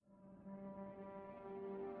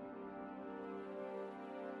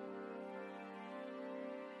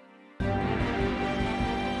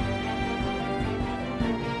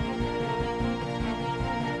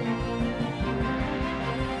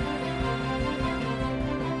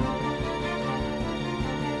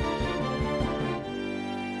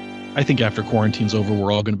I think after quarantine's over,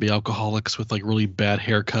 we're all going to be alcoholics with like really bad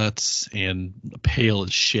haircuts and pale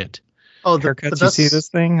as shit. Oh, Haircuts, you see this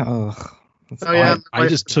thing? Oh, yeah. I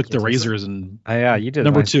just took the razors and yeah, you did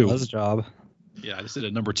number a nice 2 buzz job. Yeah, I just did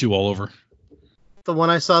a number 2 all over. The one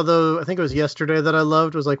I saw, though, I think it was yesterday that I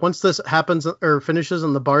loved, was like, once this happens or finishes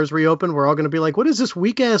and the bars reopen, we're all going to be like, what is this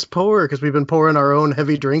weak-ass pour? Because we've been pouring our own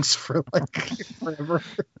heavy drinks for, like, forever.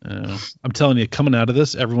 I'm telling you, coming out of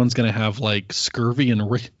this, everyone's going to have, like, scurvy and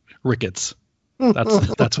rickets.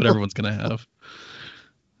 That's what everyone's going to have.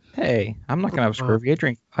 Hey, I'm not going to have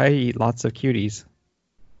scurvy. I eat lots of cuties.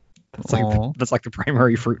 That's like the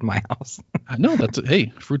primary fruit in my house. I know.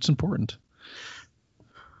 Hey, fruit's important.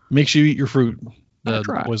 Make sure you eat your fruit.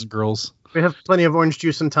 Boys and girls. We have plenty of orange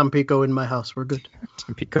juice and Tampico in my house. We're good.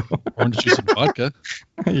 Tampico. Orange juice and vodka.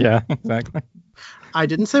 Yeah, exactly. I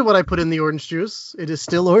didn't say what I put in the orange juice. It is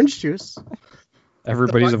still orange juice.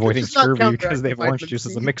 Everybody's avoiding scurvy because they have orange juice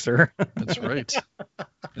as a mixer. That's right.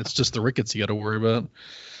 It's just the rickets you got to worry about.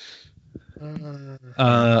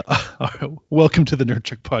 Welcome to the Nerd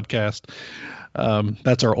Check podcast.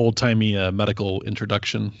 That's our old-timey medical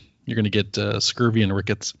introduction. You're going to get scurvy and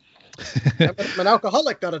rickets. I'm an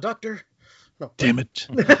alcoholic, not a doctor. No. Damn it.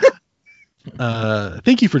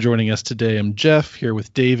 Thank you for joining us today. I'm Jeff, here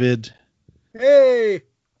with David. Hey!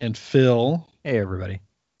 And Phil. Hey, everybody.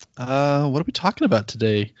 What are we talking about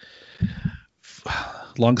today?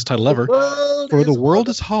 Longest title ever. For the world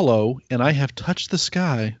is hollow, and I have touched the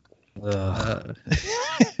sky.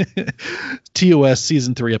 TOS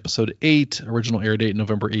Season 3, Episode 8. Original air date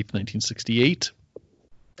November 8th, 1968.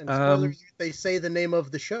 And spoilers, they say the name of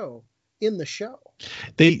the show in the show.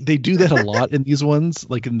 They do that a lot in these ones,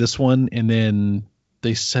 like in this one, and then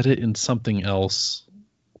they said it in something else.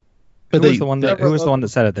 But who was the one that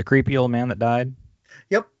said it? The creepy old man that died?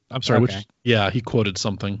 Yep. I'm sorry. Okay. He quoted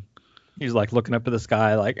something. He's like looking up at the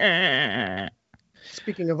sky, like.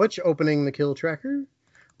 Speaking of which, opening the kill tracker.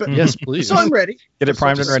 But yes, please. So I'm ready. Get it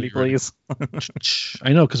primed and ready, please.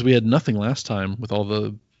 I know, because we had nothing last time with all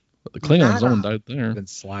the Klingons. No one died there. Been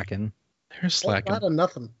slacking. They're slacking. A whole lot of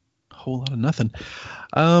nothing. A whole lot of nothing.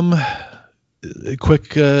 A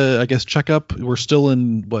quick, I guess, checkup. We're still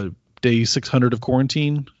in day 600 of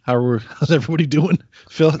quarantine. How's everybody doing?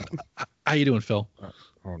 Phil, how you doing, Phil?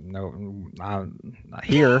 Oh no, not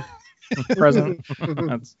here. Present.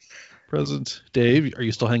 Present. Dave, are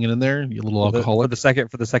you still hanging in there? You little alcoholic.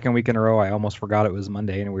 For the second week in a row, I almost forgot it was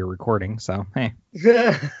Monday and we were recording. So hey.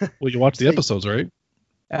 Well, you watched the episodes, right?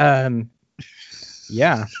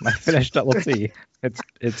 Yeah, I finished up. Let's see.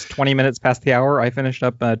 It's 20 minutes past the hour. I finished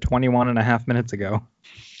up 21 and a half minutes ago.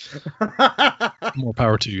 More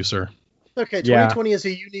power to you, sir. Okay, 2020 is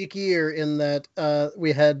a unique year in that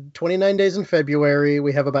we had 29 days in February,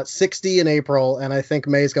 we have about 60 in April, and I think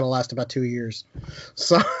May is going to last about 2 years.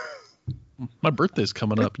 So my birthday's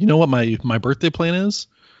coming up. You know what my birthday plan is?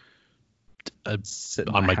 Sit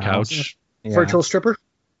on my couch. Yeah. Virtual stripper?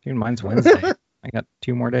 Dude, mine's Wednesday. I got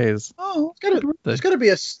 2 more days. Oh, there's got to be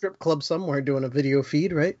a strip club somewhere doing a video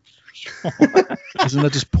feed, right? Isn't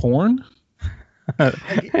that just porn?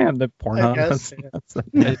 And the porn.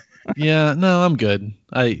 Yeah, no, I'm good.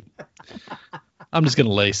 I'm just gonna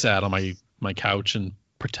lay sad on my couch and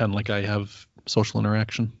pretend like I have social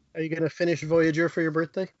interaction. Are you gonna finish Voyager for your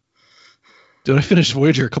birthday? Did I finish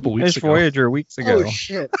Voyager a couple weeks ago? Voyager weeks ago. Oh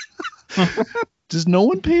shit! Does no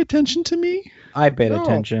one pay attention to me? I paid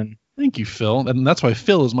attention. Thank you, Phil, and that's why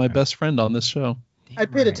Phil is my best friend on this show. I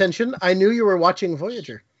paid attention. I knew you were watching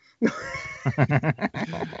Voyager.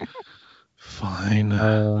 Fine.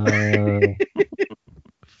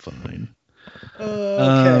 Fine.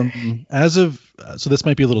 Okay. So this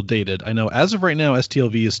might be a little dated. I know as of right now,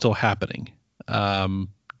 STLV is still happening. And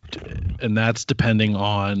that's depending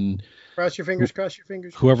on Cross your fingers.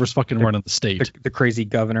 whoever's fucking running the state. The crazy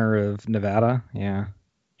governor of Nevada. Yeah.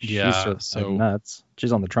 Yeah. She's so nuts.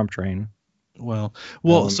 She's on the Trump train. Well,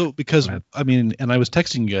 so because I mean, and I was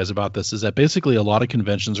texting you guys about this, is that basically a lot of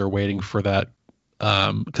conventions are waiting for that.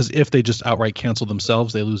 Because if they just outright cancel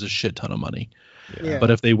themselves, they lose a shit ton of money. Yeah.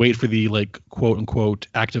 But if they wait for the quote unquote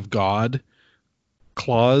act of God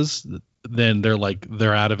clause, then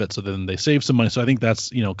they're out of it. So then they save some money. So I think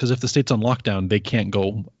that's, because if the state's on lockdown, they can't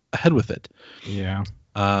go ahead with it. Yeah.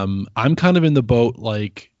 I'm kind of in the boat.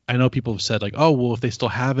 I know people have said oh, well, if they still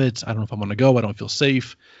have it, I don't know if I'm going to go. I don't feel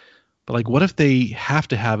safe. But what if they have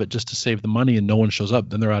to have it just to save the money and no one shows up?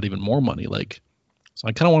 Then they're out even more money. So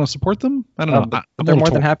I kind of want to support them. I don't know. But they're more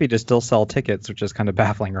than happy to still sell tickets, which is kind of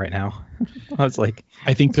baffling right now. I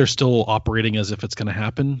think they're still operating as if it's going to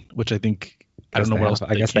happen, which I think I don't know what else.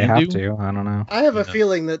 I guess they have to. I don't know. I have a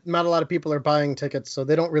feeling that not a lot of people are buying tickets, so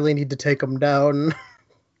they don't really need to take them down.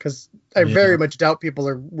 because I very much doubt people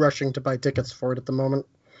are rushing to buy tickets for it at the moment.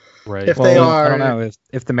 Right. If they are, I don't know.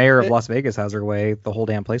 If the mayor of Las Vegas has her way, the whole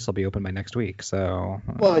damn place will be open by next week. So.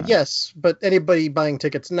 Well, yes, but anybody buying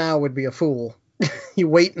tickets now would be a fool. You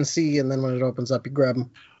wait and see, and then when it opens up, you grab them.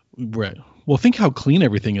 Right. Well, think how clean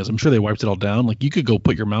everything is. I'm sure they wiped it all down. Like, you could go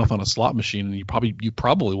put your mouth on a slot machine, and you probably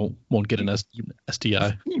won't get an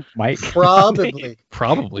STI. You might. Probably.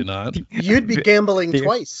 Probably not. You'd be gambling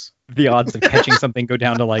twice. The odds of catching something go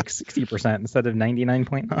down to like 60% instead of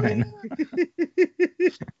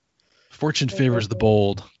 99.9. Fortune favors the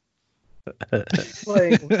bold.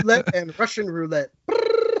 Playing roulette and Russian roulette.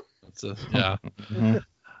 Yeah. Mm-hmm.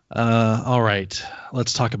 All right.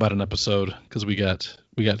 Let's talk about an episode because we got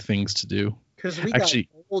things to do. Because we got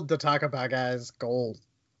gold to talk about, guys. Gold.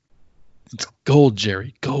 It's gold,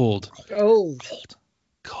 Jerry. Gold. Gold.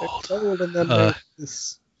 Gold. And then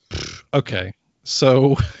okay.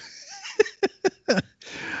 So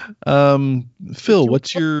Phil,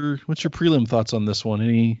 what's your prelim thoughts on this one?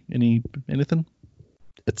 Anything?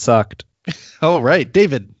 It sucked. All right,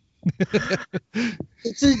 David.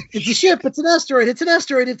 It's a ship. It's an asteroid. It's an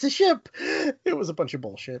asteroid. It's a ship. It was a bunch of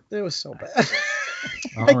bullshit. It was so bad.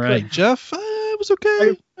 All right, Jeff. It was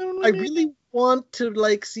okay. I really want to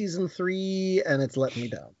like season 3, and it's let me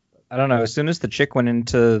down. I don't know. As soon as the chick went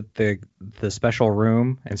into the special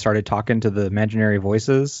room and started talking to the imaginary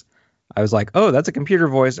voices, I was like, oh, that's a computer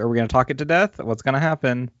voice. Are we going to talk it to death? What's going to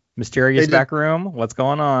happen? Mysterious back room? What's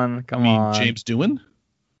going on? Come on. James Doohan?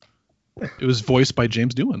 It was voiced by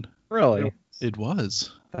James Doohan. Really? It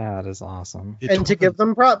was. That is awesome. To give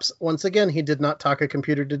them props, once again, he did not talk a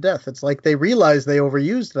computer to death. It's like they realized they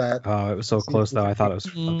overused that. Oh, it was so close, though. I thought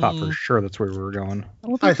for sure that's where we were going. I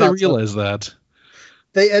don't think they realized that.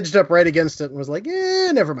 They edged up right against it and was like,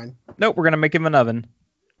 never mind. Nope, we're going to make him an oven.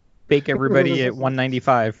 Bake everybody at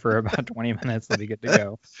 195 for about 20 minutes. They'll be good to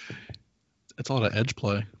go. It's a lot of edge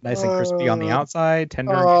play. Nice and crispy on the outside,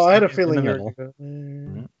 tender. Oh, I had a feeling in the you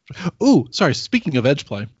middle. Ooh, sorry. Speaking of edge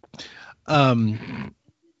play,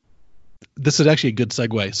 this is actually a good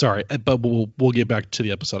segue. Sorry, but we'll get back to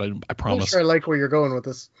the episode. I promise. I'm sure I like where you're going with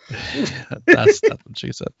this. that's what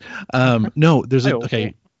she said. No, there's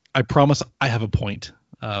okay. I promise I have a point.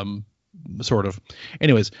 Sort of.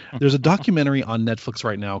 Anyways, there's a documentary on Netflix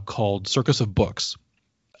right now called Circus of Books.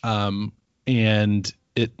 And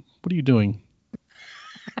it. What are you doing?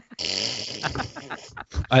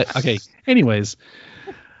 Okay. Anyways.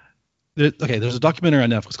 There's a documentary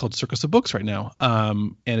on Netflix called Circus of Books right now.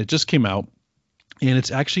 And it just came out. And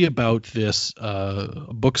it's actually about this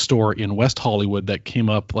bookstore in West Hollywood that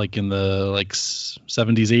came up like in the 70s,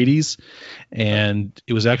 80s. And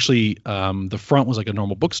it was actually the front was like a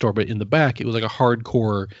normal bookstore, but in the back it was like a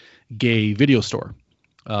hardcore gay video store.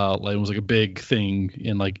 It was like a big thing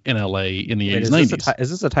in LA in the 80s, 90s.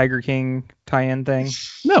 Is this a Tiger King tie-in thing?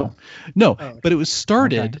 No. But it was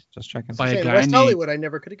started just checking. by a guy West named Hollywood. I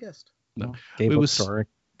never could have guessed. No, gay bookstore.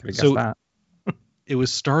 Could have guessed that. It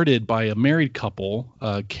was started by a married couple,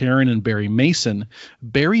 Karen and Barry Mason.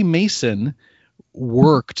 Barry Mason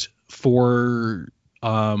worked for.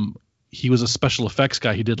 He was a special effects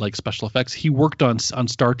guy. He did like special effects. He worked on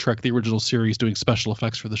Star Trek, the original series, doing special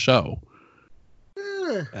effects for the show.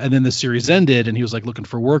 And then the series ended, and he was like looking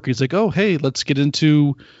for work. He's like, "Oh, hey, let's get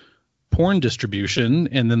into porn distribution."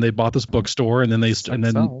 And then they bought this bookstore, and then it was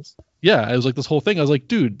like this whole thing. I was like,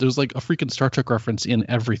 "Dude, there's like a freaking Star Trek reference in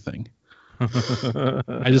everything."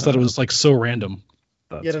 I just thought it was like so random.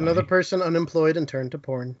 That's Yet another person unemployed and turned to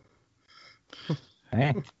porn.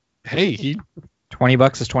 Hey, he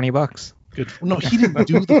 $20 is $20. Good. No, he didn't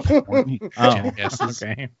do the porn. Okay. Yes,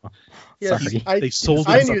 sorry. They sold.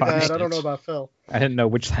 I knew that. I don't know about Phil. I didn't know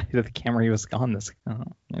which side of the camera he was on.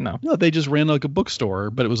 No, they just ran like a bookstore,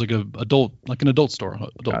 but it was like an adult store.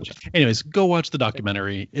 Gotcha. Anyways, go watch the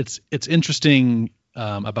documentary. It's interesting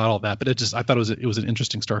about all that, but I thought it was an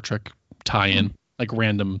interesting Star Trek tie-in, like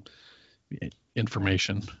random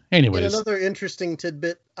information. Anyways, and another interesting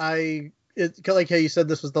tidbit. Like how you said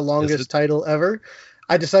this was the longest title ever.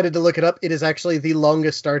 I decided to look it up. It is actually the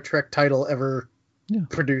longest Star Trek title ever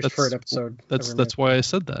produced for an episode. That's why I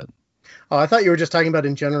said that. Oh, I thought you were just talking about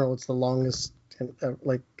in general. It's the longest. I don't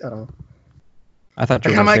know. I thought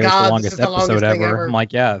you were like, the longest episode ever. I'm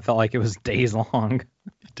like, yeah, it felt like it was days long.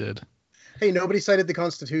 It did. Hey, nobody cited the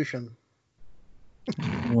Constitution.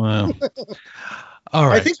 Wow. All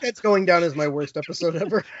right. I think that's going down as my worst episode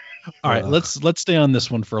ever. All right, let's stay on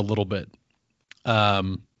this one for a little bit.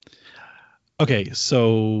 Okay,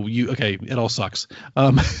 so it all sucks.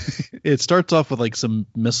 It starts off with like some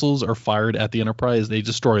missiles are fired at the Enterprise. They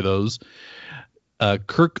destroy those.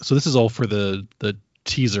 Kirk. So this is all for the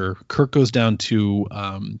teaser, Kirk goes down to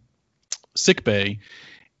sick bay,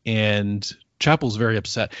 and Chapel's very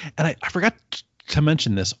upset. And I forgot to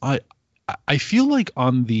mention this. I feel like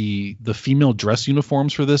on the female dress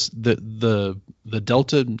uniforms for this, the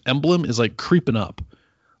Delta emblem is like creeping up.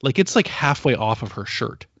 Like it's like halfway off of her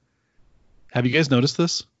shirt. Have you guys noticed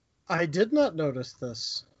this? I did not notice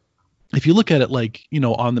this. If you look at it, like,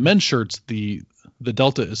 on the men's shirts, the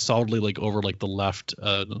Delta is solidly like over like the left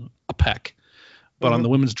a pec. But on the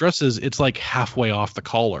women's dresses, it's like halfway off the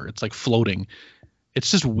collar. It's like floating.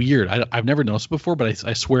 It's just weird. I've never noticed it before, but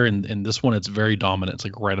I swear in this one, it's very dominant. It's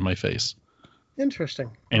like right in my face.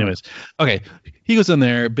 Interesting. Anyways, okay. He goes in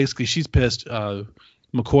there. Basically, she's pissed.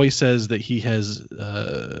 McCoy says that he has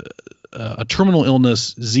a terminal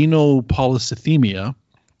illness, xenopolycythemia,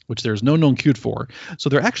 which there's no known cure for. So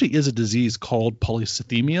there actually is a disease called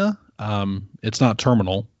polycythemia. It's not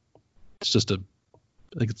terminal. It's just I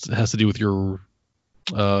think it has to do with your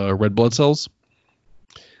red blood cells.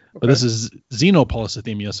 Okay. But this is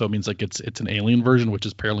xenopolycythemia, so it means like it's an alien version, which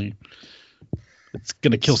is apparently it's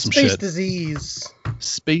gonna kill some space shit.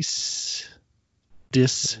 Space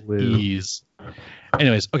disease.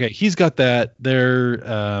 Anyways, okay, he's got that.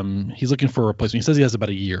 He's looking for a replacement. He says he has about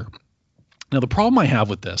a year. Now the problem I have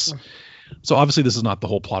with this, so obviously this is not the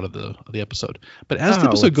whole plot of the episode, but as the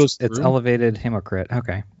episode goes through, it's elevated hemocrit.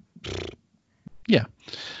 Okay. Yeah.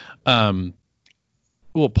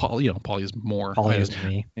 Well, Polly is more. Polly is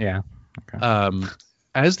me. Yeah. Okay.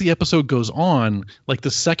 As the episode goes on, like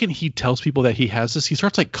the second he tells people that he has this, he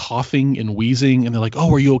starts like coughing and wheezing, and they're like,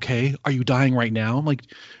 "Oh, are you okay? Are you dying right now?" I'm like,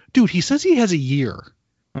 dude, he says he has a year.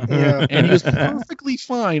 Yeah. And he was perfectly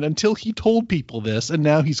fine until he told people this, and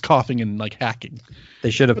now he's coughing and like hacking.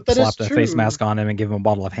 They should have slapped a face mask on him and given him a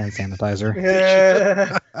bottle of hand sanitizer.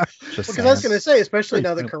 Yeah. Because I was going to say, especially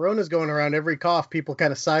now that Corona's going around, every cough, people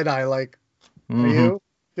kind of side eye like, "Are you?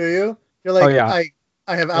 Do you?" You're like, "Oh, yeah.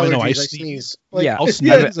 I have allergies. I sneeze." Like, yeah,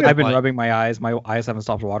 I've been rubbing my eyes. My eyes haven't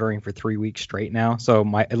stopped watering for 3 weeks straight now. So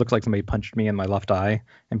it looks like somebody punched me in my left eye,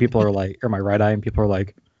 and people are like, or my right eye, and people are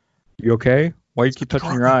like, "You okay? Why do you keep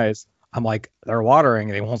touching your eyes?" I'm like, "They're watering.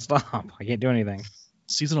 They won't stop. I can't do anything."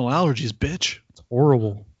 Seasonal allergies, bitch. It's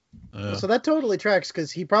horrible. So that totally tracks,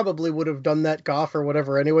 because he probably would have done that cough or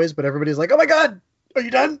whatever anyways, but everybody's like, "Oh my God, are you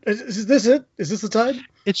done? Is this it? Is this the time?"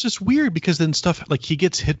 It's just weird because then stuff like he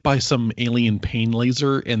gets hit by some alien pain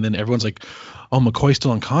laser, and then everyone's like, "Oh, McCoy's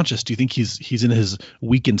still unconscious. Do you think he's in his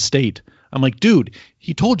weakened state?" I'm like, dude,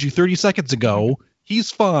 he told you 30 seconds ago he's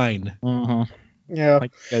fine. Yeah.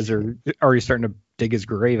 Like you guys are already starting to dig his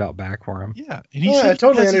grave out back for him. Yeah. And I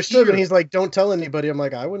totally understood when he's like, "Don't tell anybody." I'm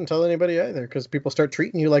like, I wouldn't tell anybody either, because people start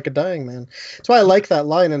treating you like a dying man. That's why I like that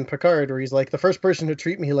line in Picard where he's like, "The first person to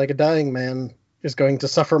treat me like a dying man is going to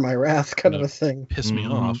suffer my wrath," kind of a thing. Piss me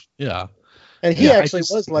off. Yeah. And he actually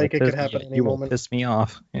was like, it could happen any moment. Piss me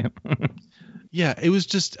off. Yeah. Yeah, it was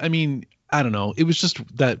just, I mean, I don't know. It was just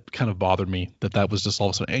that kind of bothered me that was just all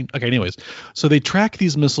of a sudden. Okay, anyways. So they track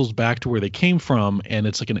these missiles back to where they came from, and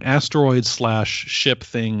it's like an asteroid / ship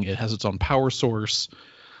thing. It has its own power source.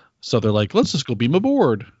 So they're like, let's just go beam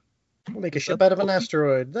aboard. We'll make a ship out of an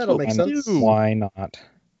asteroid. That'll make sense. Why not?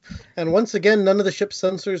 And once again, none of the ship's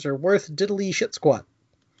sensors are worth diddly shit squat.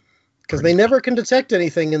 Because they never can detect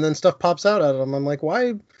anything, and then stuff pops out at them. I'm like,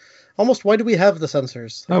 why do we have the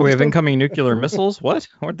sensors? Oh, we have incoming nuclear missiles? What?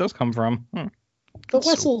 Where'd those come from? The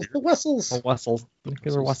Wessels.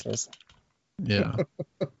 Nuclear Wessels. Yeah.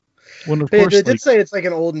 When, of they course, did say it's like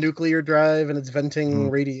an old nuclear drive, and it's venting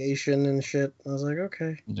radiation and shit. I was like,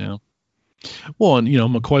 okay. Yeah. Well, and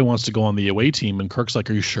McCoy wants to go on the away team, and Kirk's like,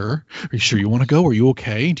 "Are you sure? Are you sure you want to go? Are you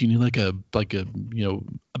okay? Do you need like a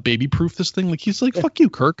baby proof this thing?" Like he's like, "Fuck you,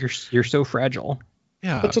 Kirk. You're so fragile."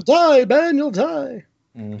 Yeah. But you'll die, man. You'll die.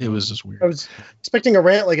 It was just weird. I was expecting a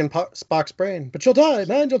rant like in Spock's brain. But you'll die,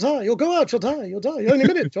 man. You'll die. You'll go out. You'll die. You'll die. Any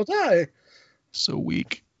minute. You'll die. So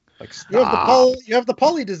weak. Like you have the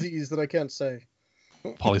poly disease that I can't say.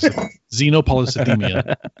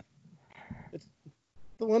 Xenopolycythemia. It's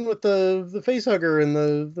the one with the face hugger and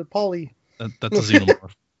the poly. That's a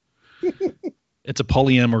xenomorph. It's a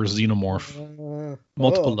polyamorous xenomorph.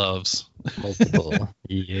 Multiple loves. Multiple.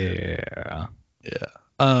 Yeah. Yeah.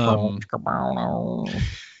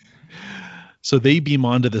 So they beam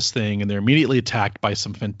onto this thing, and they're immediately attacked by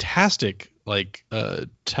some fantastic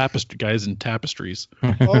tapestry guys in tapestries.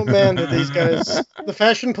 Oh man, did these guys, the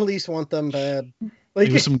fashion police want them bad. Like,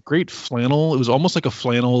 it was some great flannel. It was almost like a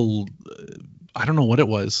flannel. I don't know what it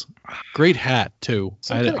was. Great hat too.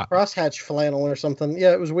 Some kind of crosshatch flannel or something.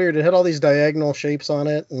 Yeah, it was weird. It had all these diagonal shapes on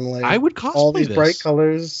it, and like I would cosplay all these this. Bright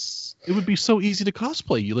colors. It would be so easy to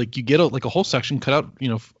cosplay. You get a whole section cut out,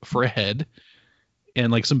 for a head,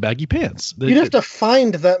 and like some baggy pants. You'd have to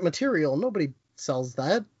find that material. Nobody sells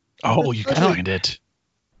that. Oh, you can find it.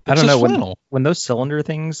 I don't know flannel. when those cylinder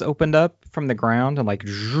things opened up from the ground and like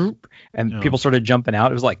zoop, and people started jumping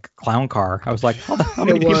out. It was like clown car. I was like, how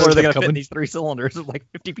many people are they going to fit in these 3 cylinders? There's like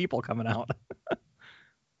 50 people coming out.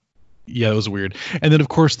 Yeah, it was weird. And then of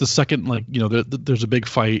course the second, like, you know, there's a big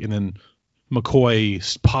fight, and then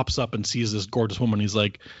McCoy pops up and sees this gorgeous woman. He's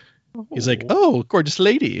like, oh, gorgeous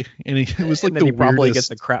lady, and it was like and then he probably weirdest... gets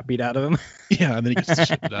the crap beat out of him. Yeah, and then he gets the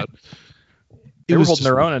shit out. They were holding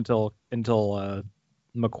their own until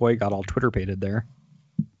McCoy got all Twitter pated there.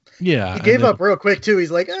 Yeah, he gave up real quick too.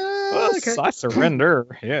 He's like, okay. I surrender.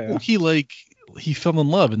 Yeah, he fell in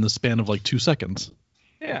love in the span of like 2 seconds.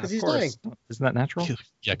 Yeah, because he's dying. Isn't that natural?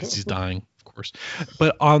 Yeah, because he's dying, of course.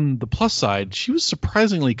 But on the plus side, she was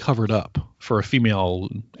surprisingly covered up for a female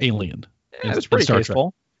alien. Yeah, it was pretty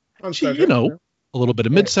tasteful. She, you know, a little bit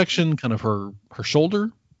of midsection, kind of her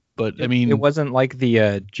shoulder. But I mean, it wasn't like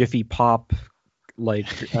the Jiffy Pop, like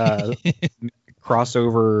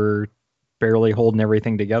crossover, barely holding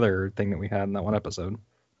everything together thing that we had in that one episode.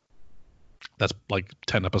 That's like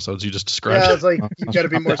 10 episodes you just described. Yeah, it's like you got to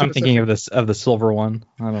be more specific. I'm thinking of the silver one.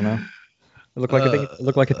 I don't know. It looked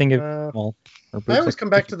like a thing of. Well, I always come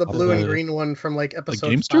back to the blue and green one from like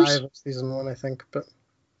episode 5 of season 1, I think. But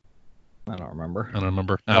I don't remember. I don't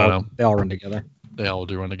know. They all run together. They all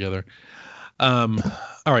do run together. All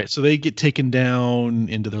right, so they get taken down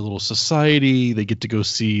into their little society. They get to go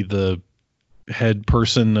see the head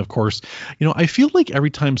person, of course. You know, I feel like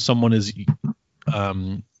every time someone is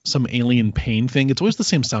some alien pain thing, it's always the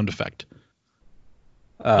same sound effect.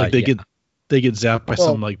 Like they get zapped by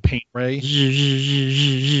some like paint ray.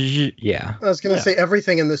 Yeah. I was gonna say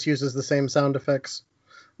everything in this uses the same sound effects.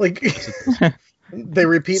 Like they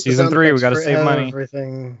repeat season the sound 3, we got to save money.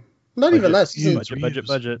 Everything. Not even that.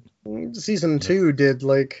 Budget. Season 2 did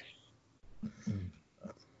like.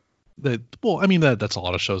 Well, I mean that's a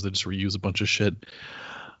lot of shows that just reuse a bunch of shit.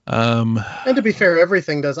 And to be fair,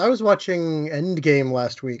 everything does. I was watching Endgame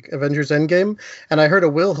last week, Avengers Endgame, and I heard a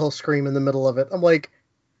Wilhelm scream in the middle of it. I'm like,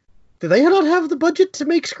 do they not have the budget to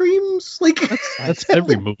make screams? Like that's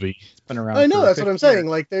every movie. It's been around. I know, that's what I'm saying.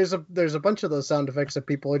 Like there's a bunch of those sound effects that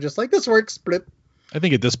people are just like, this works, blip. I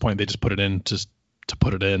think at this point they just put it in just to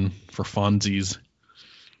put it in for funsies.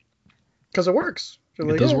 Because it works.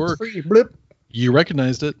 It does work. Free, blip. You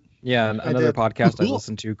recognized it. Yeah, another podcast I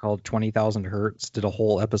listened to called 20,000 Hertz did a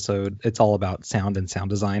whole episode. It's all about sound and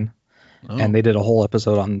sound design. Oh. And they did a whole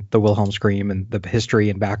episode on the Wilhelm scream and the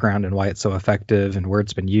history and background and why it's so effective and where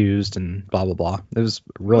it's been used and blah, blah, blah. It was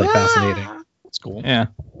really fascinating. That's cool. Yeah.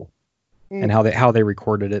 And how they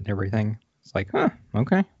recorded it and everything. It's like,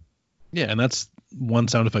 okay. Yeah, and that's one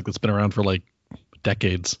sound effect that's been around for like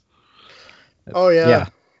decades. Oh, yeah. Yeah.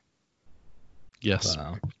 Yes.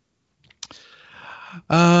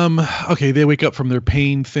 Okay, they wake up from their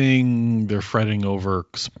pain thing. They're fretting over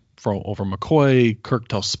McCoy. Kirk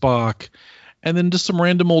tells Spock, and then just some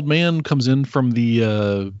random old man comes in from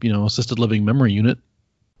the assisted living memory unit,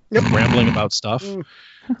 rambling about stuff. He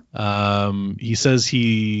says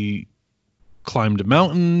he climbed a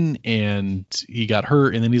mountain and he got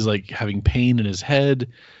hurt, and then he's like having pain in his head,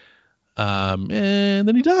 and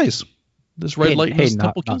then he dies. This red light in his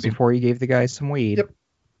temple kills him. Before he gave the guy some weed. Yep.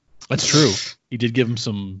 That's true. He did give him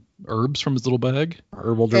some herbs from his little bag.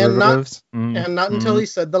 Herbal derivatives. And not until he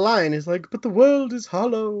said the line. He's like, but the world is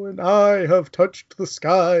hollow and I have touched the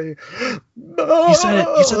sky. He said it.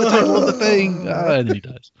 He said the title of the thing. And then he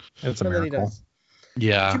dies. It's a miracle.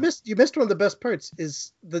 Yeah. You missed one of the best parts.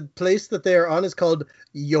 Is the place that they are on is called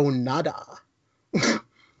Yonada.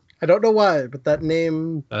 I don't know why, but that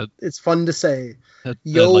name, it's fun to say.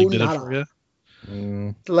 Yonada.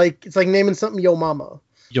 Like, it's like naming something Yo Mama.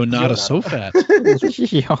 Yonada so fat.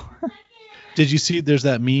 Did you see? There's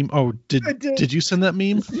that meme. Oh, did you send that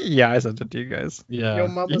meme? Yeah, I sent it to you guys. Yeah. Your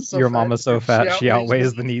mama's so fat, she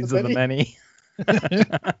outweighs the needs of the many.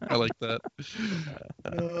 I like that.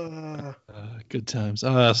 Good times.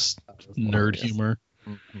 Nerd humor.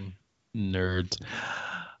 Nerds.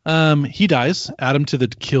 He dies. Add him to the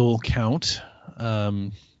kill count.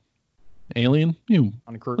 Alien,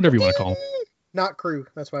 whatever you want to call him. Not crew.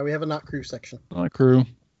 That's why we have a not crew section. Not crew.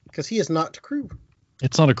 Because he is not crew.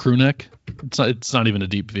 It's not a crew neck. It's not even a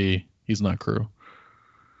deep V. He's not crew.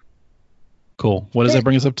 Cool. What does that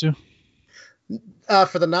bring us up to?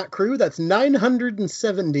 For the not crew, that's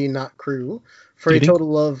 970 not crew for a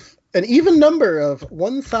total of an even number of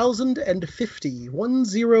 1,050.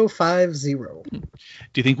 1050. Do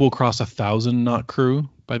you think we'll cross 1,000 not crew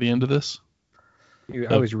by the end of this?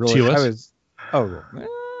 I was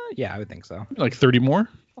Yeah, I would think so. Like 30 more?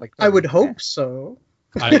 Like I would hope so.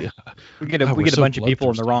 we get we're a so bunch of people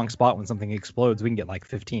in the bloodthirsty. wrong spot when something explodes. We can get like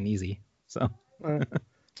 15 easy. So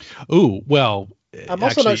Ooh, well, I'm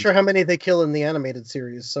also not sure how many they kill in the animated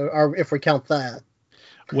series, so if we count that.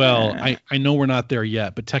 Well, I know we're not there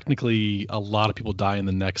yet, but technically a lot of people die in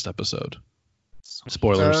the next episode.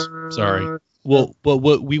 Spoilers. Sorry.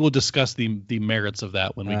 We will discuss the merits of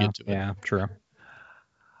that when we get to it. Yeah, true.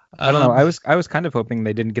 I don't know. I was kind of hoping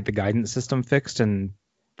they didn't get the guidance system fixed and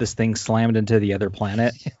this thing slammed into the other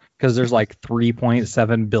planet because there's like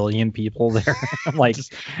 3.7 billion people there. Like,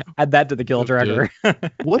 add that to the kill tracker.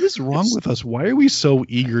 What is wrong with us? Why are we so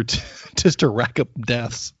eager to rack up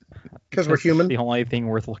deaths? Because we're human. The only thing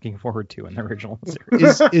worth looking forward to in the original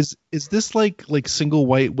series. Is this like single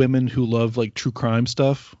white women who love like true crime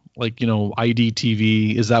stuff? Like,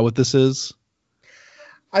 IDTV? Is that what this is?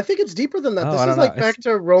 I think it's deeper than that. This is like back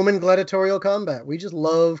to Roman gladiatorial combat. We just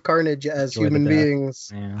love carnage as human beings.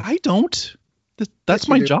 Yeah. I don't. That's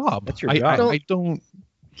my job. That's your job. I don't.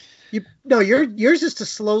 Yours is to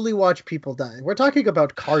slowly watch people die. We're talking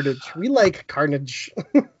about carnage. We like carnage.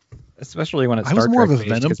 Especially when it's Star Trek more of a based,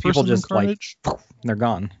 Venom person people just than Carnage. Like they're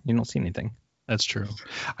gone. You don't see anything. That's true.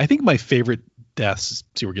 I think my favorite deaths.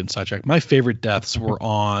 See, we're getting sidetracked. My favorite deaths were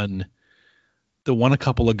on the one a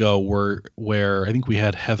couple ago where I think we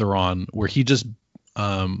had Heather on, where he just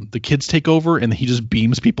the kids take over and he just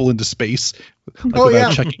beams people into space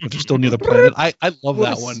without checking if they're still near the planet. I love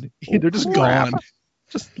that one. They're just gone.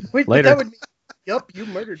 Just wait, later. That would yup, you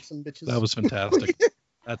murdered some bitches. That was fantastic.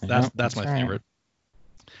 That's my favorite.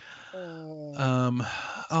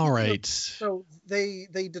 All right. So they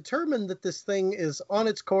determined that this thing is on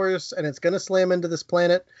its course and it's going to slam into this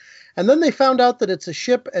planet. And then they found out that it's a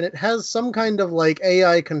ship and it has some kind of like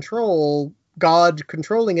AI control, God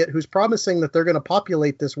controlling it, who's promising that they're going to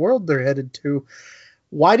populate this world they're headed to.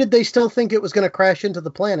 Why did they still think it was going to crash into the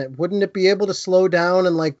planet? Wouldn't it be able to slow down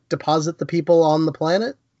and like deposit the people on the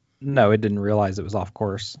planet? No, it didn't realize it was off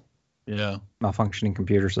course. Yeah. Malfunctioning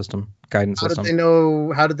computer system, guidance system.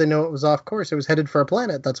 How did they know it was off course? It was headed for a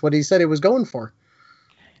planet. That's what he said it was going for.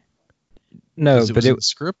 No, but it was in the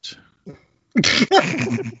script.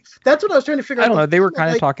 That's what I was trying to figure out. I don't know. They were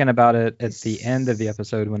kind of talking about it at the end of the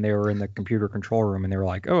episode when they were in the computer control room, and they were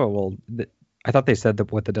like, "Oh, well." I thought they said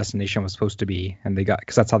that what the destination was supposed to be, and they got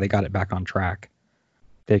because that's how they got it back on track.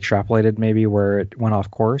 They extrapolated maybe where it went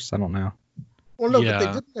off course. I don't know. Well, no,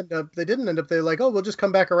 but they didn't end up. They're like, oh, we'll just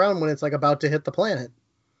come back around when it's like about to hit the planet.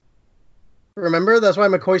 Remember? That's why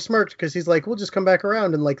McCoy smirked, because he's like, we'll just come back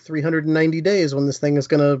around in like 390 days when this thing is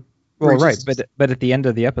gonna. Well, right, but at the end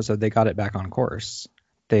of the episode, they got it back on course.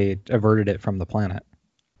 They averted it from the planet.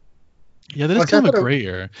 Yeah, that is kind of a gray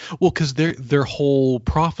area. Well, because their whole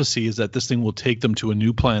prophecy is that this thing will take them to a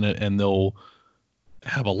new planet and they'll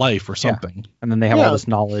have a life or something. Yeah. And then they have all this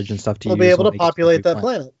knowledge and stuff to use. They'll be able to populate that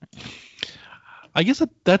planet. I guess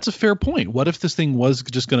that's a fair point. What if this thing was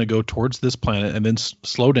just going to go towards this planet and then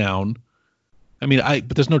slow down? I mean,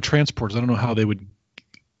 but there's no transporters. I don't know how they would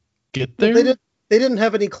get there. Well, they didn't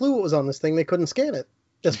have any clue what was on this thing. They couldn't scan it.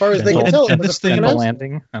 As far as they can tell, and this thing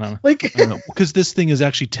landing. I don't know. I don't know, because this thing is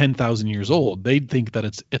actually 10,000 years old. They think that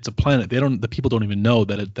it's a planet. The people don't even know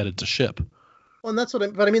that it's a ship. Well, and that's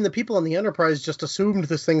but I mean, the people on the Enterprise just assumed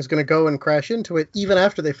this thing's going to go and crash into it, even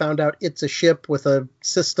after they found out it's a ship with a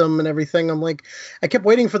system and everything. I'm like, I kept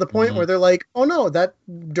waiting for the point where they're like, oh no, that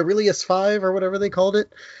Derelius 5 or whatever they called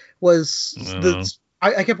it was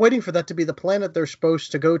I kept waiting for that to be the planet they're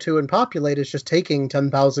supposed to go to and populate. It's just taking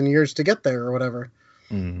 10,000 years to get there or whatever.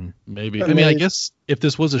 Maybe. I mean, I guess if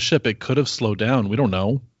this was a ship, it could have slowed down. We don't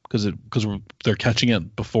know because they're catching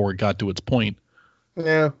it before it got to its point.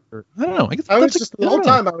 Yeah. I don't know. I guess I was just the whole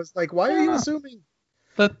time I was like, why are you assuming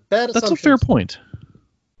that's a fair point?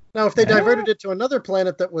 Now, if they diverted it to another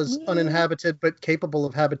planet that was uninhabited but capable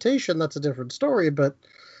of habitation, that's a different story. But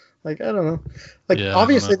like, I don't know. Like,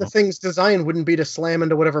 obviously, the thing's design wouldn't be to slam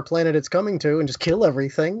into whatever planet it's coming to and just kill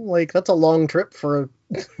everything. Like, that's a long trip for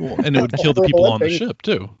and it would kill the people on the ship,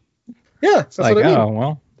 too. Yeah, that's like, what I mean. Oh,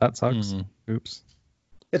 well, that sucks. Oops.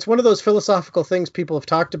 It's one of those philosophical things people have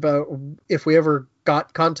talked about. If we ever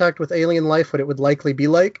got contact with alien life, what it would likely be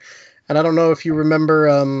like. And I don't know if you remember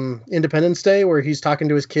Independence Day, where he's talking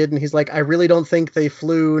to his kid and he's like, I really don't think they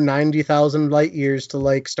flew 90,000 light years to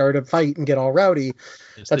like start a fight and get all rowdy.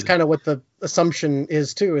 Yes, that's kind of what the assumption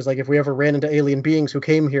is too, is like, if we ever ran into alien beings who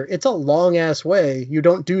came here, it's a long ass way. You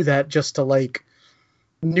don't do that just to like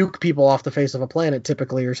nuke people off the face of a planet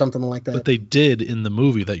typically or something like that. But they did in the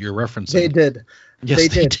movie that you're referencing. They did. Yes, they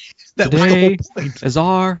did. That Today was the whole point. is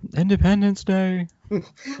our Independence Day.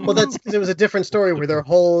 Well, it was a different story where their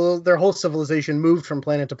whole civilization moved from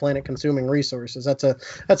planet to planet consuming resources. That's a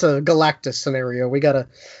Galactus scenario. We gotta.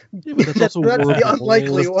 Yeah, but that's also that's War of the the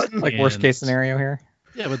unlikely Worlds, one. Like worst case scenario here.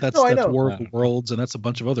 Yeah, but that's No, I know. War of the Worlds, and that's a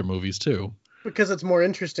bunch of other movies too. Because it's more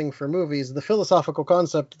interesting for movies. The philosophical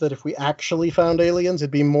concept that if we actually found aliens,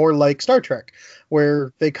 it'd be more like Star Trek,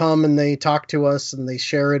 where they come and they talk to us and they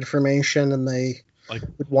share information and they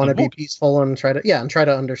would want to be peaceful and try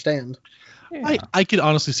to understand. Yeah. I could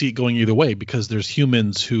honestly see it going either way, because there's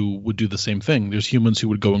humans who would do the same thing. There's humans who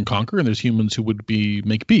would go and conquer, and there's humans who would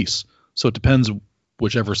make peace. So it depends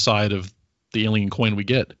whichever side of the alien coin we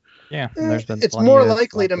get. Yeah, there's been it's more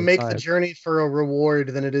likely to make the journey for a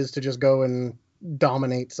reward than it is to just go and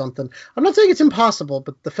dominate something. I'm not saying it's impossible,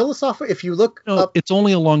 but the philosophy, if you look up... It's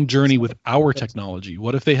only a long journey with our technology.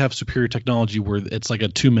 What if they have superior technology where it's like a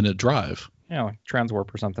 2-minute drive? Yeah, like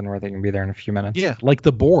transwarp or something where they can be there in a few minutes. Yeah, like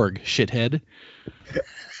the Borg, shithead.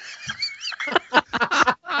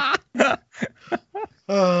 Oh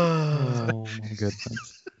my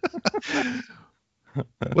goodness.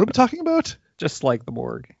 What are we talking about? Just like the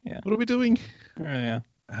Borg. Yeah. What are we doing? Yeah.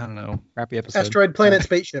 I don't know. Crappy episode. Asteroid Planet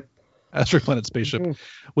Spaceship. Asteroid Planet Spaceship,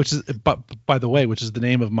 which is, by the way, which is the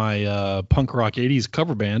name of my punk rock 80s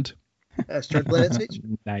cover band. Asteroid Planet Spaceship.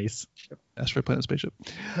 Nice. Asteroid Planet Spaceship.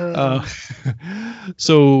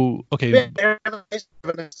 So, okay. We have a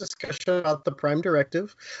nice discussion about the Prime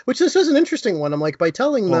Directive, which this is an interesting one. I'm like, by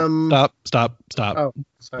telling them... Stop. Oh,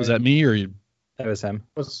 sorry. Was that me or you? That was him.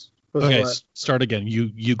 Okay, start again.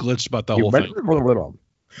 You glitched about the whole thing.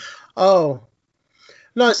 Oh.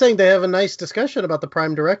 No, I was saying they have a nice discussion about the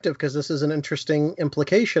Prime Directive because this is an interesting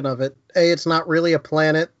implication of it. It's not really a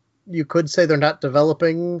planet. You could say they're not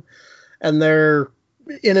developing, and they're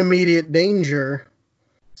in immediate danger.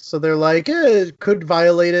 So they're like, it could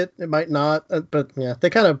violate it. It might not. But yeah, they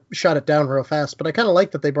kind of shot it down real fast. But I kind of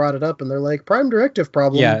like that they brought it up, and they're like, Prime Directive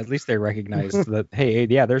problem. Yeah, at least they recognize that, hey,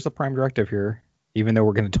 yeah, there's a Prime Directive here, even though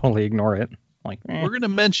we're going to totally ignore it. Like, we're going to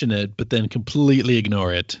mention it, but then completely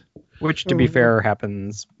ignore it. Which, to be fair,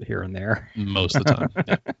 happens here and there. Most of the time.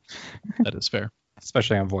 Yeah. That is fair.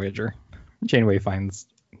 Especially on Voyager. Janeway finds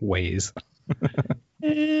ways.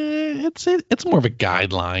 It's more of a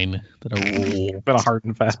guideline than a rule. But a hard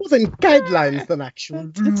and fast. More than guidelines than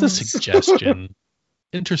actual It's a suggestion.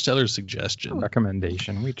 Interstellar suggestion.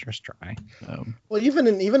 Recommendation. We just try. Well, even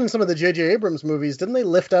in some of the J.J. Abrams movies, didn't they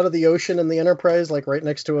lift out of the ocean in the Enterprise, like right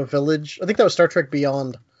next to a village? I think that was Star Trek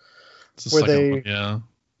Beyond. Where they... One, yeah.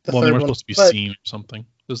 Well, they were supposed to be seen or something.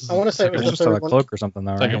 I want to say it was just a cloak or something,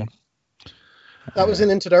 though, right? That was in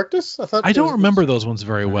Into Darkness? I don't remember those ones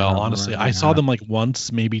very well, honestly. I saw them like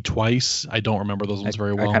once, maybe twice. I don't remember those ones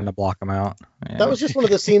very well. I kind of block them out. Yeah. That was just one of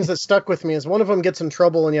the scenes that stuck with me. Is one of them gets in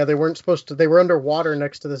trouble, and they weren't supposed to. They were underwater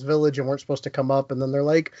next to this village and weren't supposed to come up. And then they're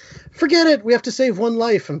like, "Forget it. We have to save one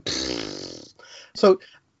life." And so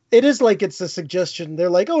it is like it's a suggestion. They're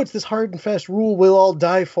like, "Oh, it's this hard and fast rule we'll all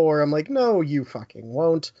die for." I'm like, "No, you fucking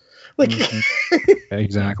won't." Like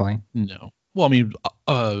exactly. No. Well, I mean,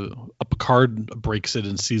 a Picard breaks it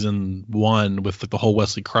in season 1 with the whole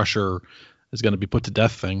Wesley Crusher is going to be put to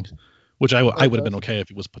death thing, which I would have been okay if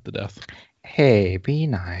he was put to death. Hey, be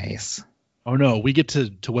nice. Oh no, we get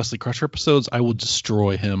to Wesley Crusher episodes, I will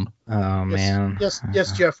destroy him. Oh man.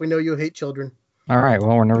 Yes, Jeff. We know you hate children. All right.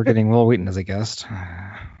 Well, we're never getting Will Wheaton as a guest.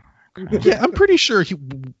 Yeah, I'm pretty sure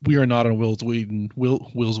we are not on Will's Wheaton.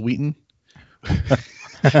 Will's Wheaton.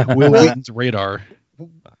 Will Wheaton's radar.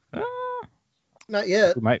 Not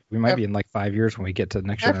yet. We might be in like 5 years when we get to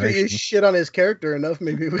Next Generation. After you shit on his character enough,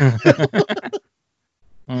 maybe we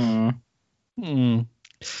Hey,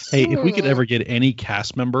 if we could ever get any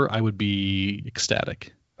cast member, I would be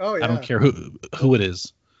ecstatic. Oh yeah. I don't care who it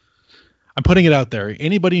is. I'm putting it out there.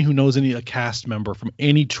 Anybody who knows a cast member from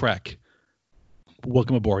any Trek,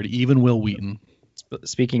 welcome aboard. Even Will Wheaton.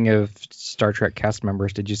 Speaking of Star Trek cast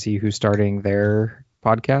members, did you see who's starting their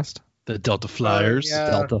podcast? The Delta Flyers. Yeah.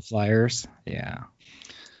 Delta Flyers. Yeah.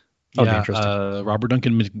 That'd be interesting. Robert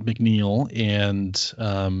Duncan McNeil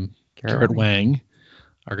and Garrett Wang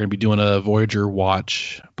are going to be doing a Voyager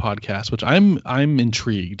Watch podcast, which I'm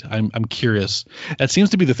intrigued. I'm curious. That seems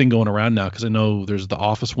to be the thing going around now, because I know there's the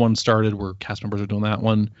Office one started where cast members are doing that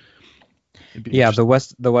one. Yeah, the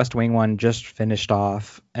West Wing one just finished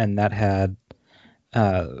off, and that had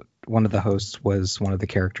one of the hosts was one of the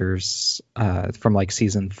characters from like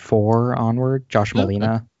season 4 onward, Josh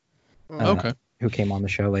Molina. Okay. Who came on the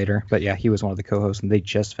show later. But yeah, he was one of the co-hosts, and they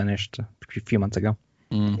just finished a few months ago.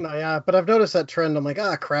 No, yeah, but I've noticed that trend. I'm like,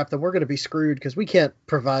 crap, then we're going to be screwed because we can't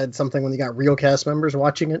provide something when you got real cast members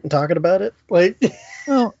watching it and talking about it. Like,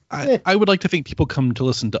 well, I would like to think people come to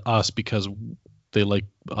listen to us because they like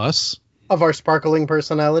us Of our sparkling for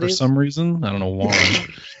personalities. some reason. I don't know why.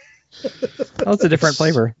 Oh, it's a different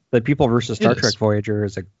flavor. The People versus Star It Trek is. Voyager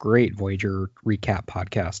is a great Voyager recap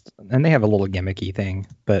podcast, and they have a little gimmicky thing,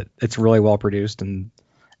 but it's really well produced and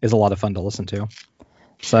is a lot of fun to listen to.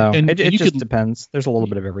 So And it you just can- depends. There's a little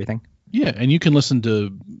bit of everything. Yeah, and you can listen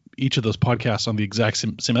to each of those podcasts on the exact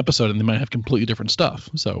same episode, and they might have completely different stuff.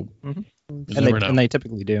 So Mhm. you And never know. and they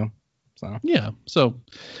typically do. So Yeah. So,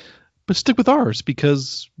 but stick with ours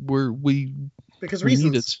because we Because need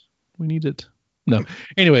reasons. it. We need it. No.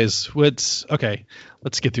 Anyways, let's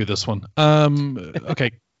get through this one.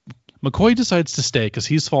 Okay. McCoy decides to stay because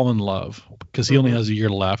he's fallen in love because he only has a year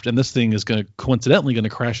left, and this thing is coincidentally going to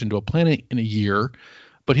crash into a planet in a year.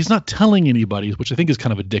 But he's not telling anybody, which I think is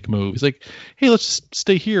kind of a dick move. He's like, "Hey, let's just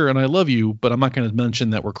stay here, and I love you, but I'm not going to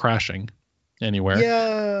mention that we're crashing anywhere."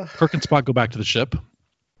 Yeah. Kirk and Spock go back to the ship.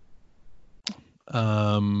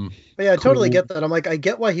 But yeah, I totally Cool. get that. I'm like, I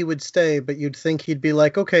get why he would stay, but you'd think he'd be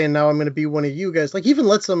like, okay, now I'm going to be one of you guys. Like, he even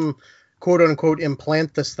lets him, quote unquote,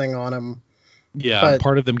 implant this thing on him. Yeah, But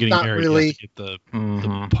part of them getting not married really. has to get the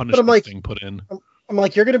Mhm. punishment like- thing put in. I'm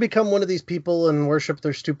like, you're going to become one of these people and worship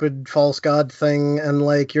their stupid false god thing, and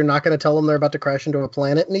like, you're not going to tell them they're about to crash into a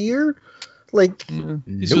planet in a year? Like, He's Nope.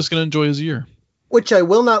 just going to enjoy his year. which I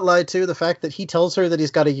will not lie to, the fact that he tells her that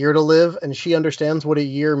he's got a year to live and she understands what a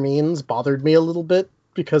year means bothered me a little bit,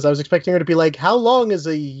 because I was expecting her to be like, how long is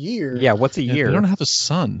a year? yeah, what's a Yeah, year? they don't have a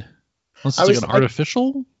sun. Unless I it's was like an like-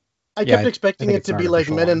 artificial. I Yeah, kept expecting think it it's to an be like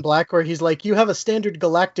artificial Men in one. Black, where he's like, you have a standard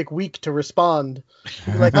galactic week to respond.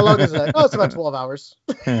 You're like, how long is that? Oh, it's about 12 hours.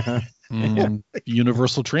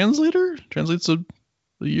 Universal translator translates a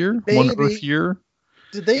year, one Maybe. Earth year.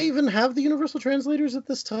 Did they even have the universal translators at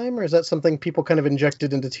this time, or is that something people kind of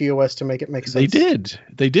injected into TOS to make it make They sense?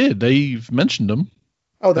 did. They've mentioned them.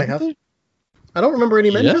 Oh, they haven't have? I don't remember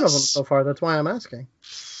any mention of them Yes. so far. That's why I'm asking.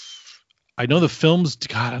 I know the films.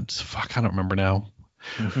 God, I don't remember now.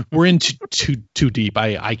 We're in too deep.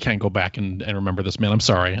 I can't go back and remember this, man. I'm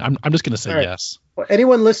sorry. I'm just gonna say All right. yes. Well,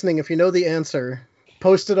 anyone listening, if you know the answer,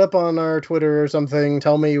 post it up on our Twitter or something.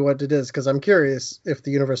 Tell me what it is, because I'm curious if the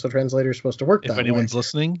universal translator is supposed to work If that anyone's way.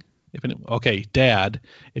 listening, okay, Dad,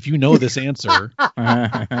 if you know this answer,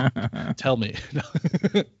 tell me.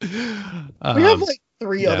 We have like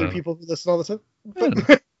three yeah, I other don't know. people who listen all the time. I don't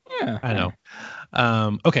But Yeah. I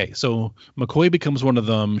know. Okay, so McCoy becomes one of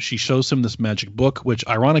them. She shows him this magic book, which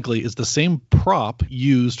ironically is the same prop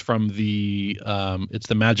used from the it's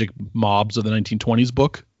the Magic Mobs of the 1920s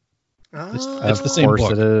book. It's the same Of course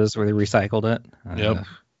book. it is, where they recycled it. Yep.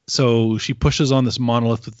 So she pushes on this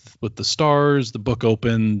monolith with the stars. The book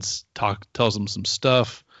opens, tells him some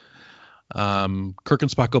stuff. Kirk and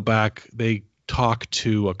Spock go back. They talk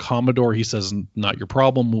to a Commodore. He says, "Not your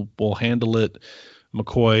problem. We'll handle it."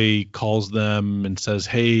 McCoy calls them and says,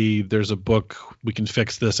 "Hey, there's a book. We can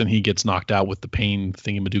fix this." And he gets knocked out with the pain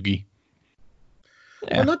thingy-madoogie.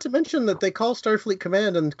 Well, not to mention that they call Starfleet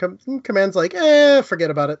Command, and Command's like, forget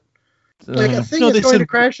about it. Like, a thing No, is they going said- to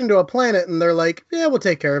crash into a planet, and they're like, yeah, we'll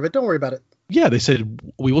take care of it. Don't worry about it. Yeah, they said,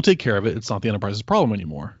 "We will take care of it. It's not the Enterprise's problem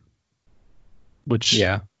anymore." Which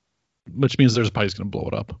means there's a party's going to blow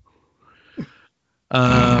it up.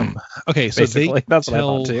 Okay, so Basically, that's what I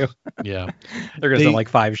tell- thought too. Yeah, They're gonna They- send like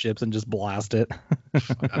 5 ships and just blast it.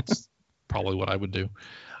 that's probably what I would do.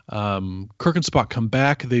 Kirk and Spock come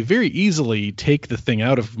back. They very easily take the thing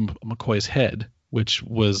out of McCoy's head, which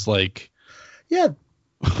was like, Yeah,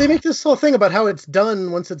 they make this whole thing about how it's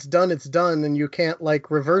done. Once it's done, and you can't, like,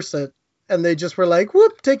 reverse it. And they just were like,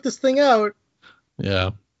 whoop, take this thing out.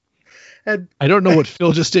 yeah. And I don't know what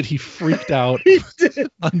Phil just did. He freaked out. he did.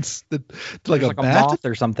 Like There's a like a bat. moth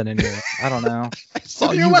or something in here. I don't know. I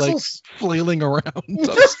saw Your you like whistles. flailing around.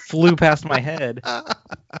 Flew past my head.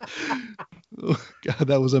 Oh, God,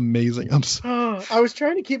 that was amazing. I'm so I was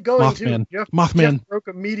trying to keep going, Mothman. too. Mothman. Jeff broke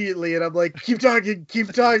immediately, and I'm like, keep talking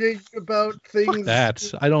about things.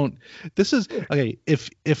 That I don't. This is okay.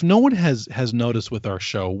 If no one has noticed with our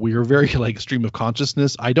show, we are very like stream of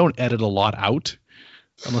consciousness. I don't edit a lot out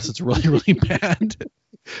unless it's really really bad.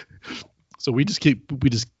 So we just keep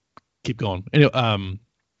going. Anyway,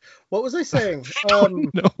 What was I saying? no.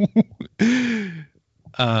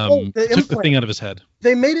 the Took the implant. thing out of his head.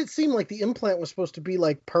 They made it seem like the implant was supposed to be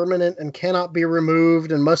like permanent and cannot be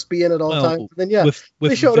removed and must be in at all Well, times. And then yeah, with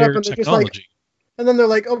they showed their up and they're just like- technology. and then they're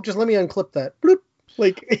like, "Oh, just let me unclip that." Bloop.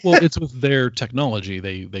 Like, Well, it's with their technology.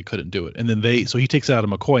 They couldn't do it, and then so he takes it out of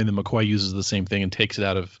McCoy, and then McCoy uses the same thing and takes it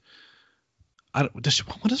out of.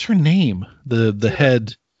 What is her name? The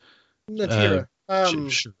head. Natira.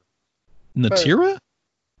 Sure. Natira?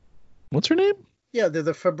 What's her name? Yeah, the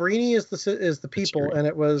Fabrini is the people, Natira. and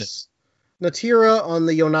it was Natira on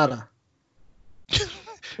the Yonata.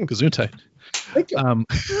 Gesundheit. Thank you.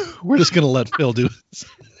 We're just gonna let Phil do this.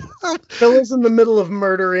 Phil is in the middle of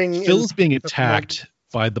murdering. Phil is being attacked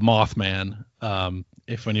by the Mothman.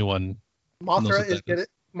 If anyone knows what that is.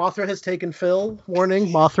 Mothra has taken Phil. Warning,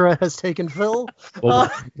 Mothra has taken Phil. Well,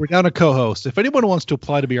 we're down a co-host. If anyone wants to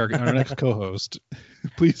apply to be our next co-host,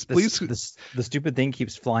 please. The stupid thing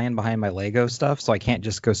keeps flying behind my Lego stuff, so I can't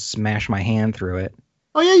just go smash my hand through it.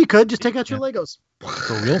 Oh yeah, you could just take out your Legos.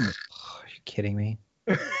 For real? Are you kidding me?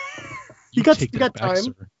 You got time.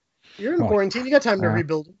 Sir. You're in quarantine. You got time to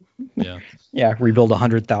rebuild them. Yeah. Rebuild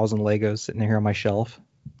 100,000 Legos sitting here on my shelf.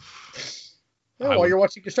 Yeah, while you're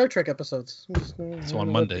watching your Star Trek episodes. So on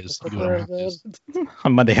Mondays.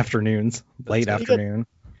 On Monday afternoons, late afternoon.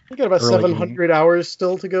 You got about 700 hours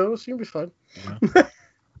still to go, so you'll be fine. Yeah.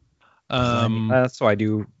 That's what I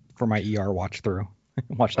do for my ER watch through.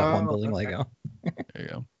 Watch that one building Lego. There you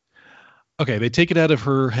go. Okay, they take it out of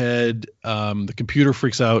her head. The computer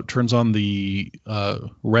freaks out, turns on the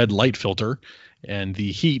red light filter, and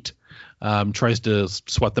the heat tries to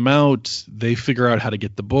sweat them out. They figure out how to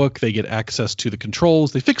get the book. They get access to the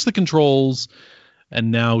controls. They fix the controls, and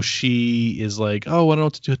now she is like, "Oh, I don't know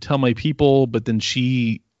what to tell my people." But then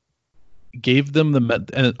she gave them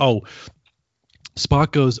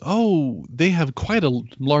Spock goes, "Oh, they have quite a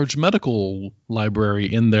large medical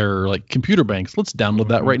library in their computer banks. Let's download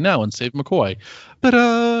that right now and save McCoy." But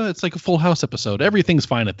it's like a Full House episode. Everything's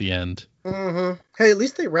fine at the end. Mm-hmm. Hey, at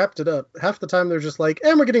least they wrapped it up. Half the time they're just like,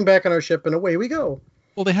 "And we're getting back on our ship, and away we go."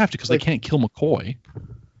 Well, they have to because they can't kill McCoy.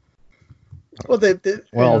 Well,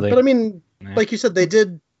 but I mean, like you said, they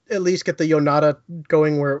did at least get the Yonata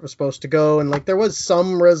going where it was supposed to go, and there was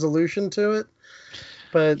some resolution to it.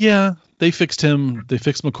 But yeah, they fixed him. They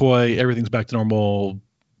fixed McCoy. Everything's back to normal,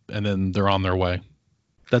 and then they're on their way.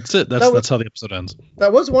 That's it. That's how the episode ends.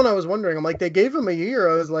 That was one I was wondering. I'm like, they gave him a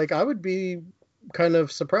year. I was like, I would be kind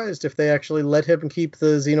of surprised if they actually let him keep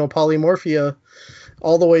the xenopolymorphia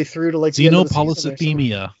all the way through to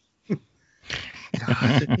xenopolycythemia.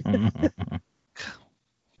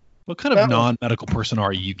 What kind of non-medical person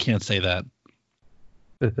are you? You can't say that.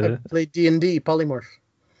 I play D&D polymorph.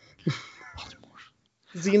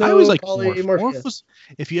 I always like Morph was,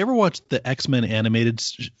 if you ever watched the X-Men animated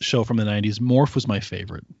show from the 90s, Morph was my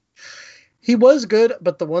favorite. He was good,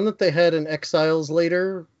 but the one that they had in Exiles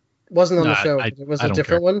later wasn't on the show. It was a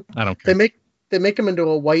different one. I don't care. They make him into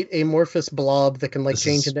a white amorphous blob that can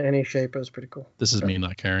change into any shape. It was pretty cool. This is me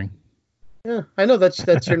not caring. Yeah, I know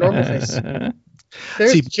that's your normal face.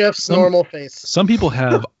 There's Jeff's normal face. Some people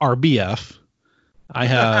have RBF. I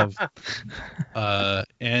have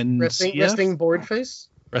resting bored face.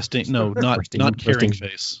 Not caring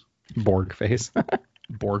face. Borg face.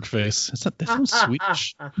 Borg face. That sounds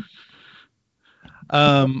Swedish.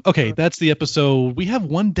 Okay, that's the episode. We have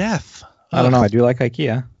one death. I don't know. I do like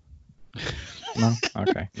IKEA. No,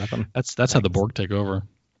 okay, nothing. That's how the Borg take over.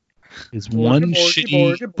 Is one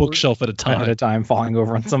shitty bookshelf at a time. Falling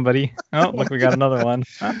over on somebody. Oh, look, we got another one.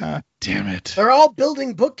 Damn it! They're all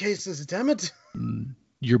building bookcases. Damn it!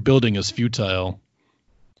 Your building is futile.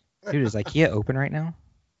 Dude, is IKEA open right now?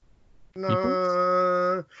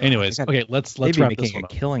 No. Anyways, okay, let's wrap this one up.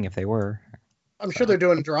 Killing if they were. I'm sure they're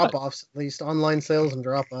doing drop-offs, at least online sales and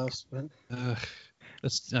drop-offs. But I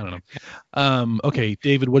don't know. Okay,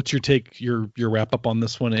 David, what's your take, your wrap up on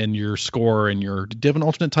this one and your score and do you have an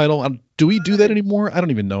alternate title? Do we do that anymore? I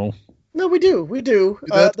don't even know. No, we do.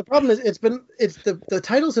 The problem is the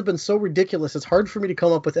titles have been so ridiculous. It's hard for me to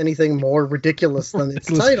come up with anything more ridiculous than its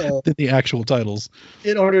title. Than the actual titles.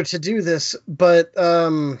 In order to do this, but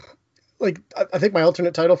I think my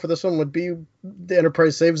alternate title for this one would be "The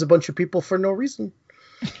Enterprise Saves a Bunch of People for No Reason."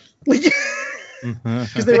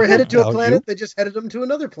 Because they were headed to a planet, they just headed them to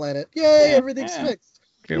another planet. Yay, everything's fixed.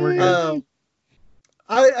 Okay, we're good.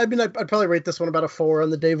 I'd probably rate this one about a 4 on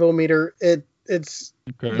the Davo-meter. It's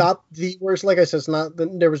not the worst. Like I said,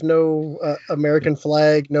 there was no American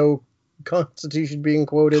flag, no Constitution being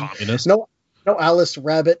quoted, Communist. no Alice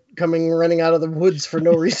Rabbit running out of the woods for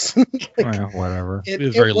no reason. Whatever. It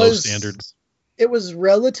was very low standards. It was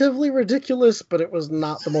relatively ridiculous, but it was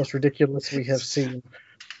not the most ridiculous we have seen.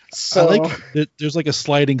 So I like there's a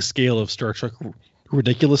sliding scale of Star Trek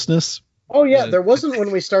ridiculousness. Oh yeah, there wasn't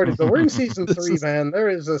when we started, but we're in season 3, man. There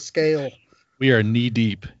is a scale. We are knee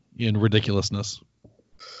deep in ridiculousness.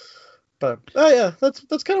 But yeah,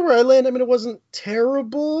 that's kind of where I land. I mean, it wasn't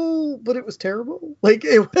terrible, but it was terrible.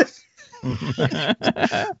 It was.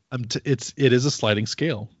 It is a sliding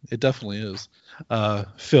scale. It definitely is.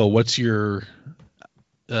 Phil, what's your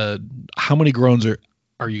how many groans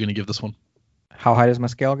are you going to give this one? How high does my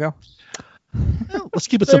scale go? Well, let's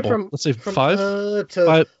keep it Say simple. Let's say five.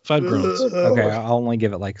 Five groans. Okay, I'll only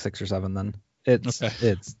give it like 6 or 7 then. It's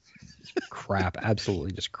crap,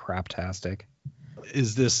 absolutely just craptastic.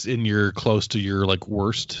 Is this in your close to your like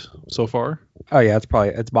worst so far? Oh yeah,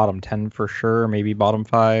 it's bottom 10 for sure, maybe bottom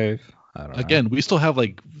 5. I don't know. Again, we still have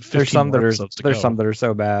like 15 there's some that are some that are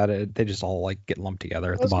so bad they just all like get lumped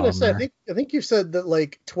together at the bottom. I think you said that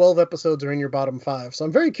like 12 episodes are in your bottom 5. So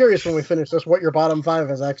I'm very curious when we finish this what your bottom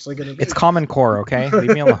 5 is actually going to be. It's Common Core, okay?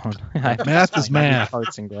 Leave me alone. Math is math.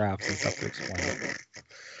 Charts and graphs and stuff to explain.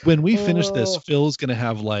 When we finish this, Phil's going to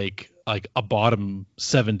have like a bottom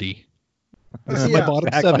 70. This is my bottom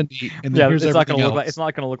 70, and then here's it's not everything gonna else.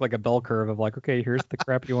 look like a bell curve of like, okay, here's the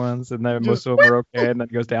crappy ones, and then most of them are okay, and then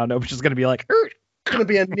it goes down. No, it's just gonna be like, it's gonna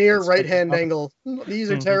be a near right hand angle.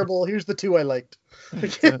 These are terrible. Here's the 2 I liked.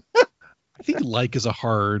 I think like is a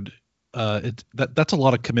hard. That's a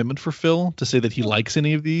lot of commitment for Phil to say that he likes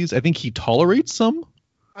any of these. I think he tolerates some.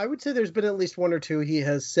 I would say there's been at least 1 or 2 he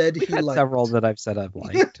has said he liked. Several that I've said I've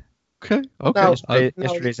liked. Okay.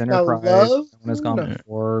 Yesterday's Enterprise. One has gone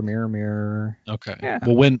before. Mirror, mirror. Okay. Yeah.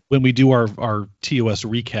 Well, when we do our TOS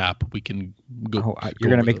recap, we can go. You're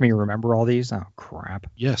gonna make me remember all these? Oh crap.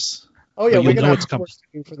 Yes. Oh yeah, we're gonna have coming.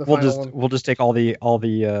 For the we'll just take all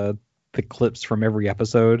the clips from every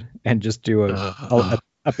episode and just do a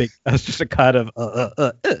big just a cut of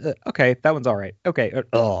okay, that one's all right. Okay.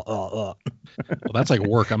 Well, that's like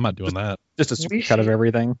work. I'm not doing that. Just a super cut of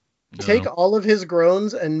everything. Take all of his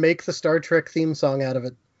groans and make the Star Trek theme song out of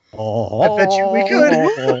it. Oh, I bet you we could.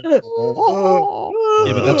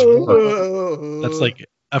 Yeah, but that's work. That's like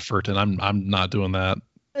effort, and I'm not doing that.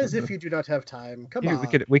 As if you do not have time. Come on.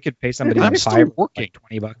 We could pay somebody I'm still working.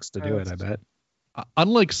 Like $20 to do it. I bet.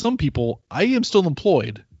 Unlike some people, I am still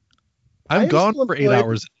employed. I'm gone for 8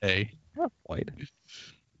 hours a day.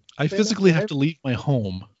 I physically have to leave my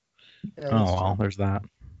home. Yeah, oh well, there's that.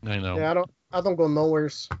 I know. Yeah, I don't go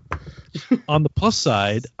nowheres. On the plus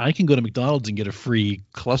side, I can go to McDonald's and get a free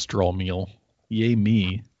cholesterol meal. Yay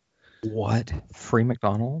me. What? Free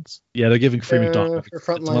McDonald's? Yeah, they're giving free McDonald's for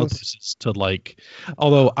front lines. to like.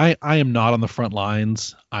 Although I am not on the front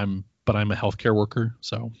lines. But I'm a healthcare worker,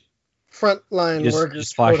 so. Frontline workers.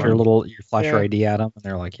 Just flash your ID at them, and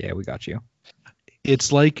they're like, "Yeah, we got you."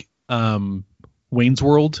 It's like Wayne's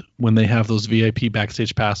World when they have those VIP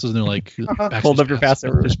backstage passes, and they're like, "Hold up your pass,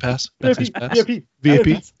 backstage pass, backstage pass,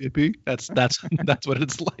 VIP." That's what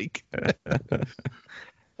it's like.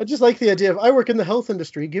 I just like the idea of I work in the health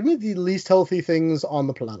industry. Give me the least healthy things on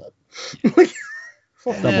the planet.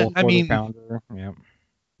 Double pounder.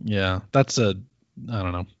 Yeah, that's I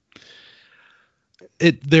don't know.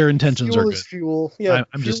 Their intentions are good. Fuel. Yeah,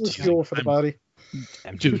 I'm just fuel for the body.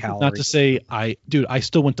 Dude, not to say I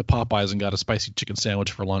still went to Popeyes and got a spicy chicken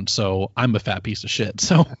sandwich for lunch, so I'm a fat piece of shit.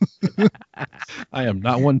 So I am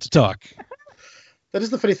not one to talk. That is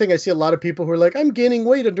the funny thing. I see a lot of people who are like, I'm gaining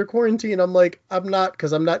weight under quarantine. I'm like, I'm not,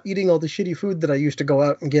 because I'm not eating all the shitty food that I used to go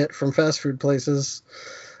out and get from fast food places.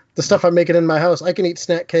 The stuff I'm making in my house, I can eat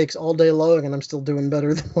snack cakes all day long, and I'm still doing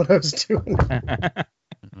better than what I was doing.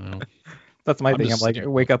 That's my thing. I'm like, I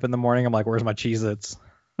wake up in the morning. I'm like, where's my Cheez-Its?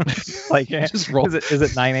 Like, just roll. Is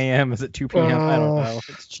it 9 a.m.? Is it 2 p.m.? I don't know.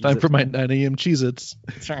 It's time for my 9 a.m. Cheez-Its.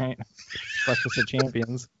 That's right. Breakfast of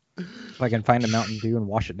champions. If I can find a Mountain Dew and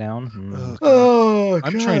wash it down.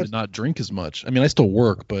 I'm trying to not drink as much. I mean, I still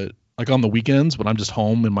work, but like on the weekends when I'm just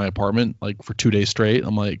home in my apartment, like for 2 days straight,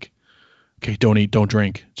 I'm like, okay, don't eat, don't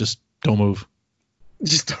drink, just don't move.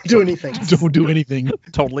 Just don't do anything. Don't do anything.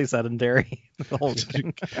 Totally sedentary.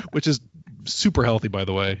 Which is super healthy, by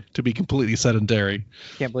the way, to be completely sedentary.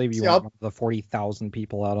 Can't believe you were one of the 40,000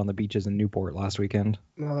 people out on the beaches in Newport last weekend.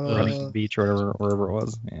 Running the beach or wherever it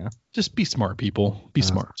was. Yeah. Just be smart, people. Be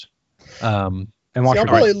smart. And watch I'll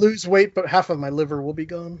probably lose weight, but half of my liver will be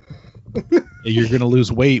gone. You're going to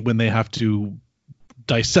lose weight when they have to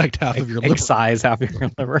dissect half of your liver. Excise half of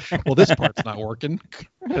your liver. Well, this part's not working.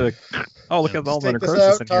 Oh, look at all the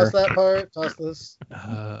necrosis in here. Toss that part. Toss this.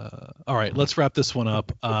 All right, let's wrap this one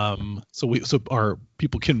up. So our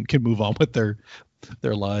people can move on with their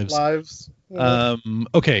lives. Yeah.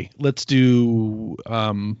 Okay, let's do.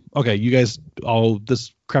 Okay, you guys all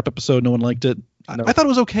this crap episode. No one liked it. No. I thought it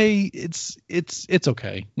was okay. It's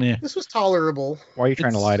okay. Yeah. This was tolerable. Why are you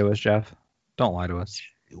trying to lie to us, Jeff? Don't lie to us.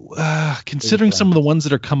 Considering some of the ones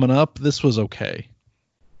that are coming up, this was okay.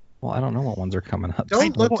 Well, I don't know what ones are coming up.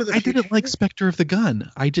 Don't look to the future. I didn't like Spectre of the Gun.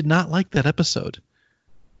 I did not like that episode.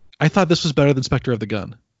 I thought this was better than Spectre of the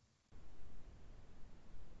Gun.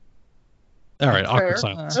 All right, awkward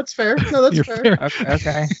silence. That's fair. No, that's fair.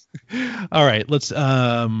 Okay. All right, let's.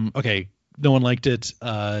 Okay, no one liked it.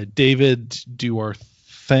 David, do our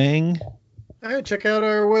thing. All right, check out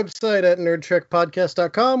our website at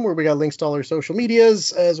nerdtrekpodcast.com, where we got links to all our social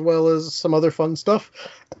medias, as well as some other fun stuff.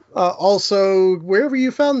 Also, wherever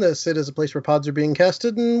you found this, it is a place where pods are being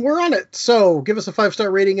casted, and we're on it. So give us a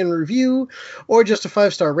 5-star rating and review, or just a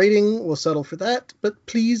 5-star rating. We'll settle for that. But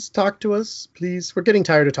please talk to us. Please. We're getting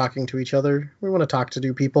tired of talking to each other. We want to talk to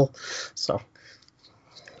new people. So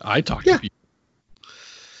I talk to people.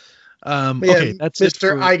 Yeah, okay, that's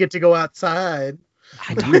Mr. it. I get to go outside.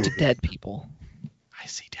 I talk to dead people. I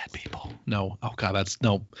see dead people. No. Oh God, that's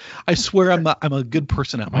no. I swear I'm a good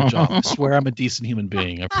person at my job. I swear I'm a decent human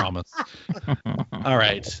being. I promise. All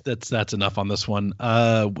right, that's enough on this one.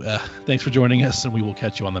 Thanks for joining us, and we will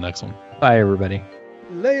catch you on the next one. Bye, everybody.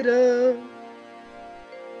 Later.